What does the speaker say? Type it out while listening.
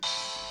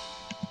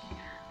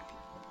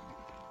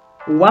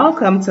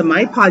Welcome to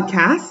my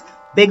podcast,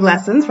 Big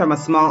Lessons from a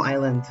Small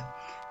Island.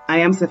 I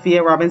am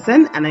Sophia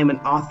Robinson, and I'm an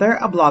author,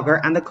 a blogger,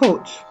 and a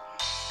coach.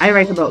 I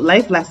write about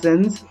life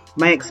lessons,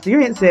 my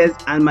experiences,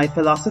 and my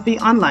philosophy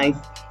on life,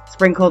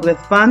 sprinkled with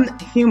fun,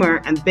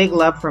 humor, and big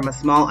love from a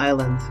small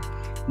island.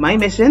 My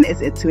mission is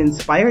to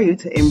inspire you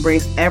to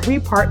embrace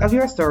every part of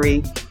your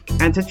story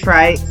and to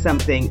try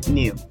something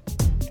new.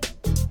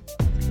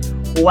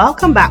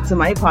 Welcome back to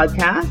my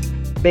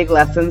podcast, Big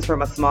Lessons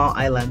from a Small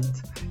Island.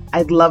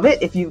 I'd love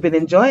it if you've been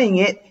enjoying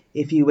it,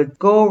 if you would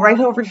go right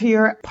over to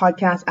your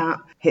podcast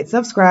app, hit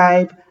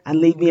subscribe, and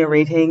leave me a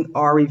rating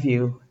or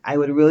review. I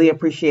would really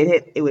appreciate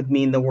it. It would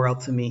mean the world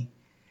to me.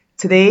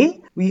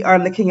 Today, we are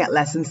looking at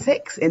lesson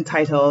 6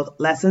 entitled,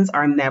 Lessons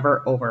Are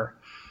Never Over.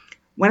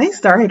 When I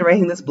started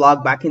writing this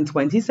blog back in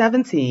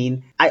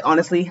 2017, I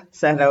honestly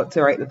set out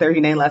to write the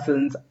 39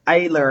 lessons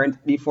I learned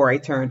before I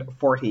turned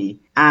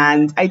 40.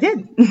 And I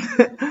did.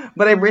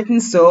 But I've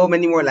written so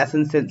many more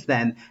lessons since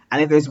then.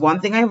 And if there's one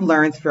thing I've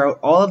learned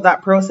throughout all of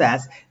that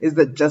process is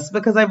that just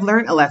because I've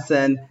learned a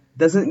lesson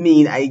doesn't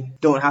mean I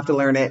don't have to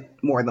learn it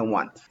more than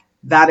once.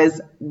 That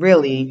is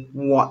really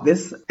what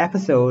this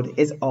episode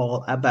is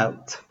all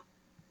about.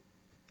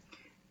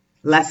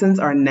 Lessons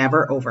are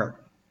never over.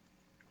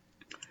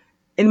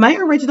 In my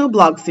original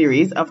blog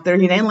series of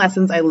 39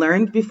 lessons I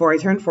learned before I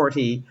turned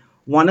 40,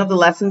 one of the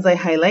lessons I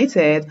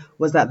highlighted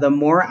was that the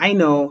more I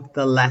know,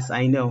 the less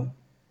I know.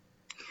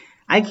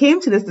 I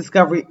came to this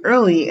discovery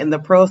early in the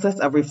process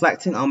of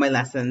reflecting on my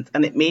lessons,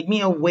 and it made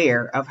me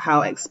aware of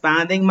how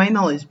expanding my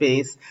knowledge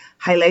base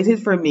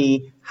highlighted for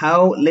me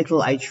how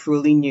little I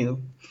truly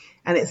knew.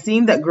 And it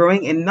seemed that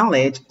growing in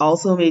knowledge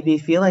also made me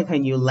feel like I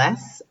knew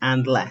less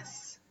and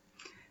less.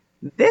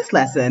 This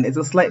lesson is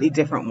a slightly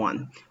different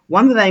one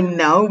that I'm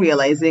now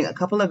realizing a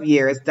couple of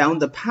years down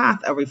the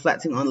path of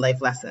reflecting on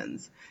life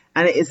lessons.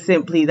 And it is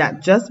simply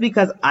that just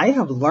because I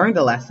have learned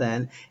a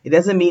lesson, it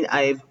doesn't mean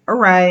I've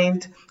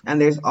arrived, and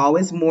there's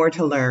always more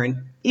to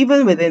learn,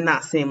 even within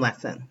that same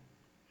lesson.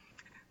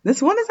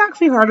 This one is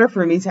actually harder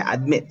for me to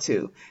admit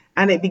to,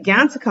 and it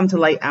began to come to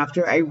light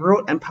after I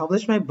wrote and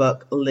published my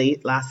book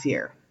late last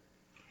year.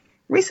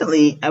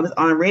 Recently, I was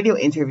on a radio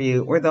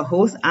interview where the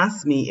host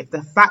asked me if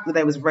the fact that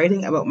I was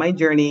writing about my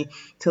journey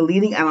to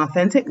leading an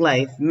authentic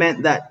life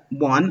meant that,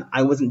 1,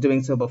 I wasn't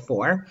doing so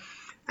before,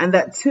 and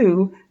that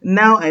 2,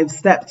 now I've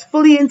stepped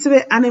fully into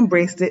it and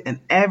embraced it,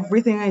 and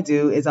everything I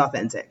do is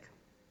authentic.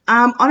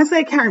 Honestly,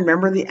 I can't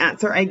remember the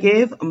answer I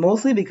gave,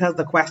 mostly because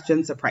the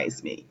question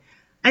surprised me.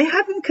 I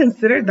hadn't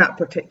considered that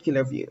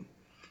particular view.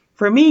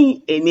 For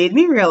me, it made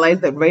me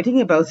realize that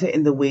writing about it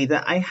in the way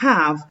that I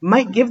have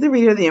might give the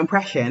reader the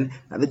impression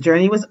that the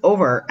journey was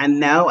over and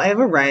now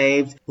I've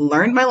arrived,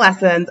 learned my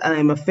lessons, and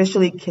I'm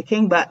officially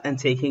kicking butt and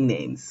taking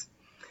names.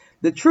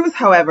 The truth,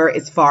 however,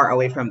 is far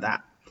away from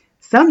that.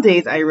 Some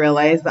days I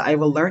realize that I've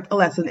learned a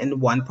lesson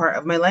in one part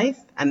of my life,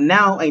 and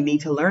now I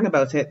need to learn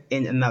about it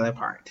in another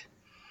part.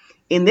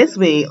 In this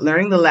way,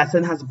 learning the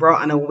lesson has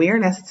brought an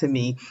awareness to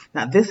me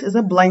that this is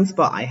a blind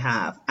spot I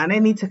have, and I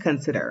need to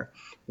consider,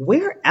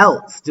 where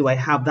else do I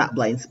have that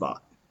blind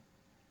spot?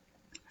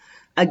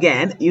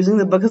 Again, using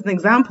the book as an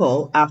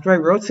example, after I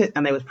wrote it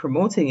and I was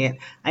promoting it,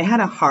 I had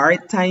a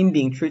hard time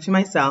being true to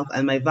myself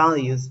and my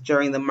values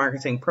during the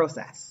marketing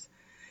process.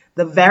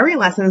 The very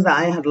lessons that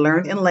I had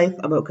learned in life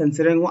about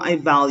considering what I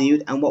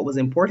valued and what was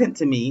important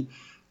to me,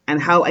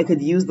 and how I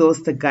could use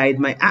those to guide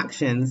my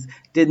actions,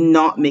 did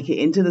not make it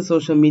into the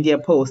social media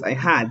post I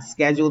had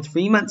scheduled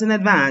 3 months in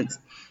advance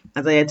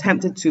as I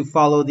attempted to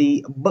follow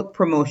the book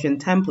promotion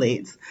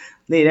templates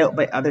laid out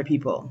by other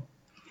people.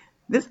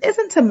 This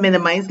isn't to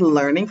minimize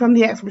learning from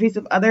the expertise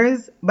of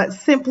others, but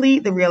simply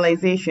the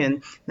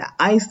realization that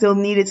I still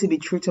needed to be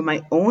true to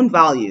my own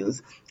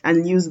values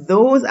and use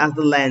those as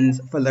the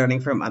lens for learning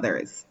from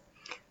others.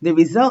 The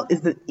result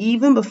is that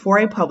even before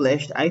I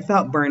published, I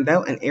felt burned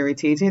out and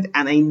irritated,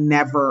 and I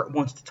never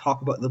wanted to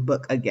talk about the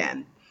book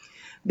again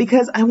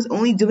because I was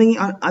only doing it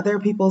on other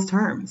people's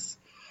terms.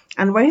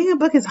 And writing a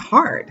book is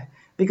hard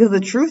because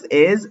the truth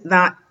is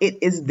that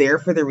it is there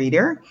for the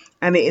reader,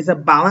 and it is a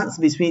balance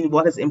between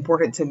what is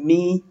important to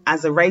me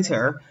as a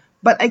writer,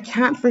 but I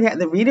can't forget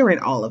the reader in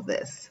all of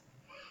this.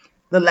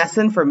 The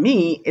lesson for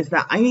me is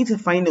that I need to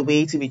find a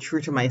way to be true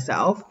to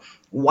myself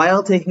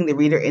while taking the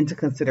reader into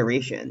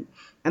consideration.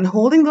 And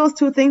holding those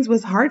two things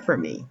was hard for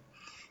me.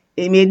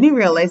 It made me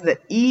realize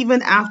that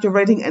even after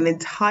writing an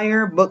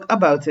entire book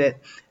about it,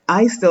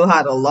 I still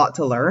had a lot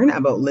to learn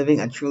about living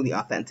a truly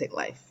authentic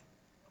life.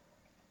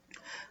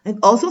 I've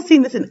also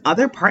seen this in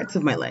other parts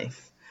of my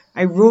life.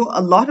 I wrote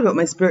a lot about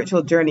my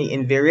spiritual journey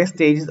in various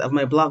stages of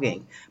my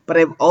blogging, but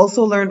I've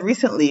also learned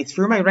recently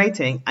through my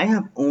writing, I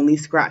have only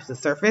scratched the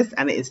surface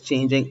and it is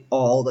changing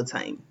all the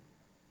time.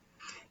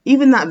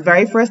 Even that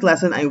very first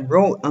lesson I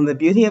wrote on the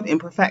beauty of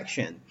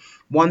imperfection,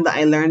 one that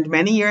I learned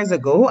many years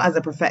ago as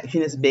a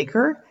perfectionist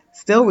baker,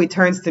 still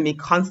returns to me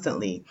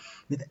constantly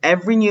with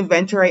every new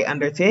venture I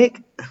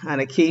undertake and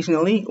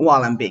occasionally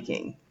while I'm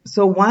baking.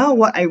 So while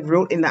what I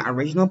wrote in that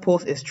original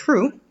post is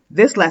true,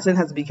 this lesson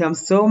has become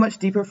so much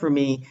deeper for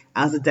me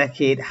as the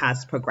decade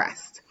has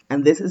progressed.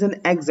 And this is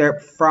an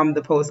excerpt from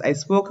the post I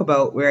spoke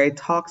about where it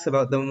talks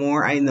about the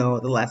more I know,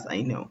 the less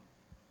I know.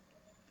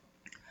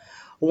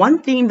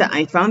 One theme that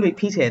I found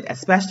repeated,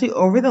 especially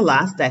over the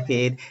last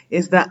decade,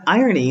 is that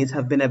ironies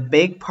have been a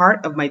big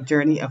part of my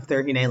journey of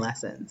 39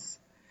 lessons.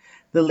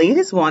 The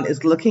latest one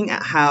is looking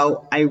at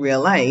how I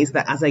realize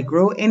that as I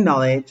grow in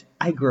knowledge,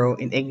 I grow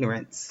in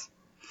ignorance.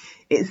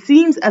 It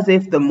seems as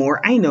if the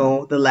more I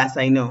know, the less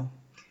I know.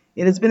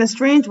 It has been a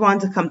strange one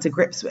to come to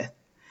grips with.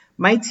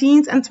 My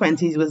teens and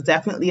 20s was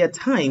definitely a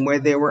time where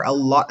there were a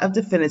lot of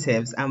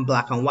definitives and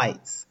black and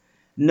whites.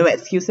 No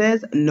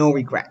excuses, no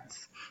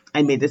regrets.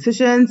 I made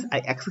decisions, I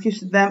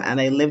executed them,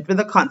 and I lived with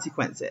the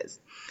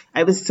consequences.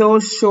 I was so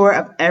sure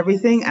of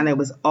everything, and it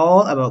was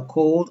all about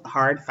cold,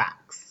 hard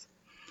facts.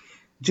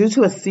 Due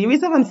to a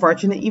series of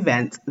unfortunate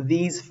events,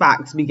 these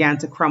facts began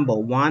to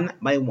crumble one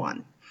by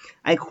one.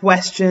 I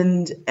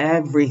questioned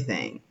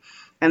everything.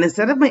 And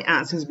instead of my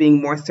answers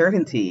being more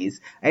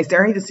certainties, I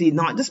started to see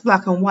not just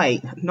black and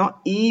white, not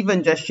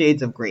even just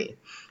shades of gray,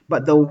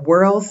 but the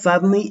world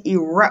suddenly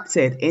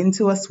erupted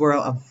into a swirl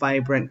of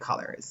vibrant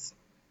colors.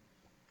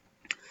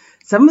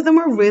 Some of them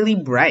were really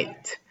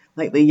bright,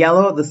 like the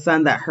yellow of the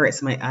sun that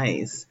hurts my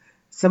eyes.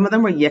 Some of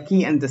them were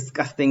yucky and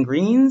disgusting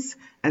greens,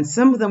 and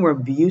some of them were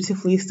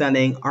beautifully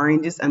stunning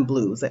oranges and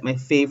blues, like my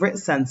favorite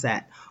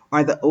sunset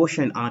or the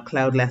ocean on a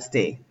cloudless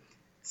day.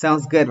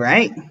 Sounds good,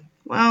 right?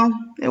 Well,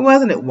 it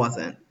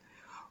wasn't.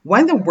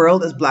 When the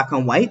world is black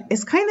and white,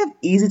 it's kind of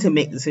easy to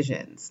make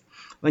decisions.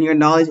 When your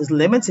knowledge is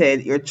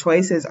limited, your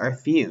choices are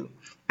few.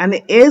 And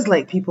it is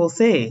like people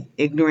say,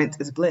 ignorance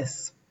is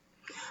bliss.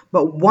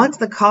 But once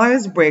the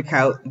colors break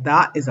out,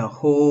 that is a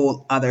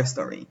whole other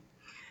story.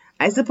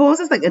 I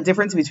suppose it's like a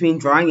difference between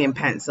drawing in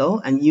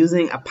pencil and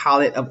using a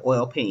palette of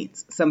oil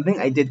paints, something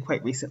I did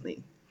quite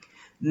recently.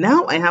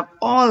 Now I have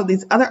all of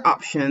these other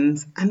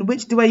options, and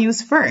which do I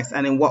use first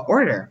and in what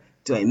order?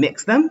 Do I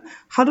mix them?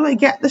 How do I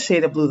get the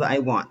shade of blue that I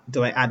want?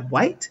 Do I add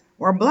white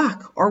or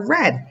black or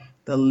red?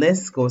 The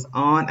list goes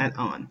on and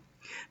on.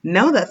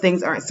 Now that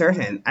things aren't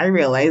certain, I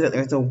realize that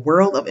there's a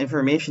world of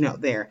information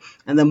out there,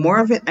 and the more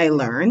of it I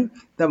learn,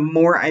 the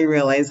more I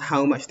realize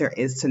how much there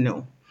is to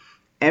know.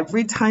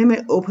 Every time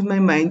I open my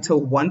mind to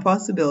one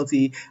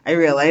possibility, I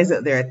realize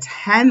that there are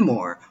 10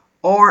 more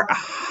or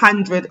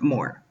 100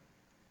 more.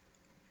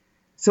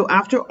 So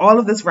after all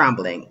of this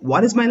rambling,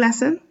 what is my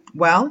lesson?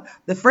 Well,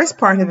 the first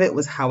part of it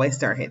was how I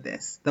started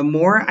this. The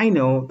more I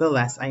know, the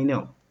less I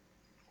know.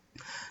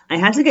 I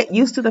had to get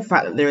used to the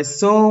fact that there is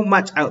so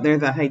much out there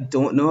that I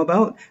don't know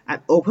about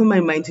and open my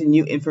mind to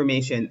new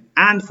information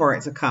and for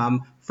it to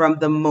come from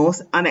the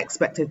most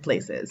unexpected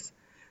places.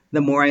 The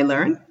more I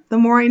learn, the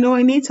more I know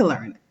I need to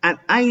learn, and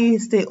I need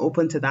to stay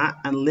open to that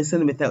and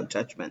listen without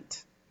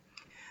judgment.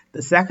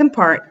 The second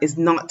part is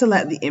not to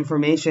let the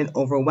information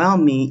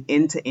overwhelm me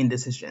into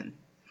indecision.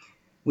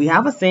 We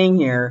have a saying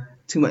here,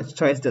 too much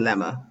choice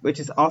dilemma, which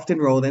is often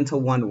rolled into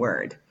one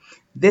word.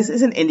 This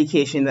is an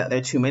indication that there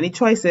are too many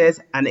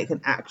choices and it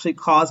can actually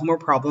cause more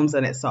problems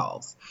than it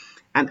solves.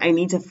 And I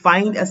need to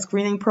find a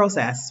screening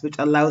process which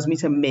allows me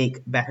to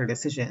make better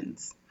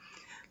decisions.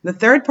 The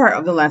third part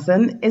of the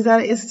lesson is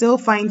that it is still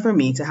fine for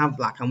me to have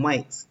black and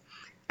whites.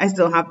 I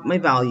still have my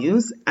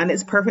values, and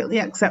it's perfectly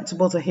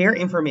acceptable to hear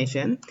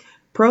information,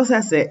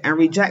 process it, and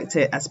reject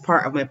it as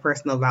part of my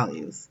personal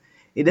values.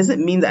 It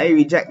doesn't mean that I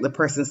reject the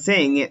person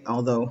saying it,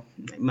 although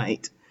I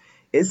might.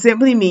 It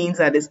simply means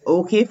that it's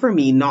okay for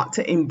me not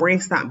to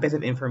embrace that bit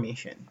of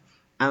information.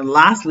 And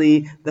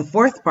lastly, the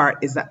fourth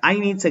part is that I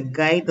need to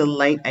guide the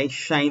light I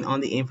shine on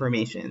the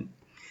information.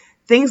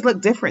 Things look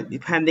different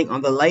depending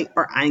on the light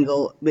or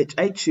angle which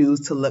I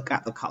choose to look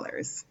at the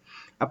colors.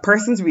 A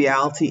person's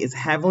reality is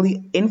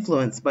heavily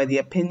influenced by the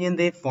opinion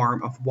they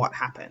form of what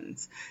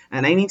happens,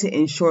 and I need to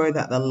ensure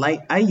that the light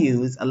I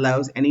use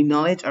allows any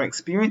knowledge or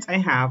experience I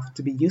have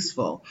to be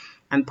useful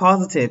and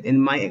positive in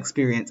my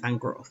experience and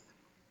growth.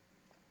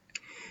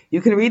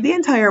 You can read the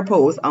entire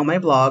post on my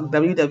blog,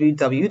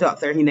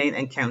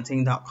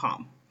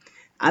 www.39andcounting.com.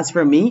 As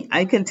for me,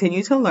 I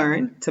continue to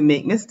learn, to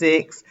make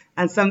mistakes,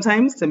 and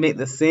sometimes to make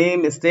the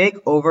same mistake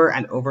over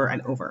and over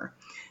and over,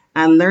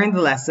 and learn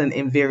the lesson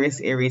in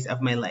various areas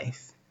of my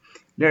life.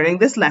 Learning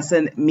this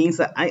lesson means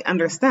that I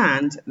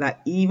understand that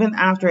even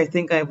after I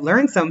think I've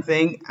learned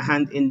something,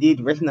 and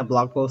indeed written a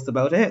blog post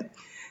about it,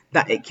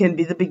 that it can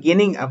be the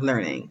beginning of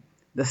learning,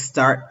 the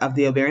start of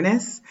the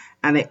awareness,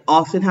 and I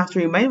often have to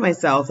remind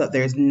myself that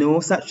there's no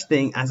such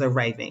thing as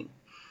arriving.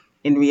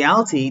 In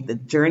reality, the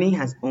journey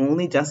has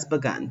only just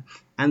begun,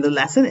 and the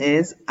lesson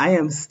is I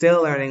am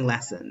still learning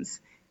lessons,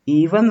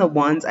 even the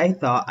ones I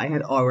thought I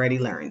had already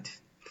learned.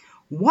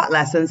 What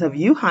lessons have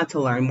you had to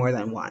learn more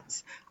than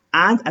once?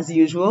 And as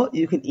usual,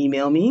 you can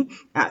email me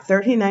at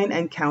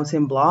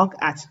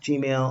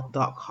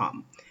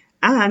 39andcountingblog@gmail.com.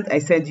 And I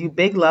send you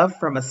big love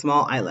from a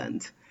small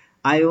island.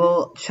 I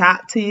will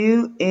chat to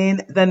you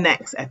in the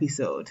next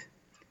episode.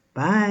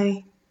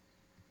 Bye.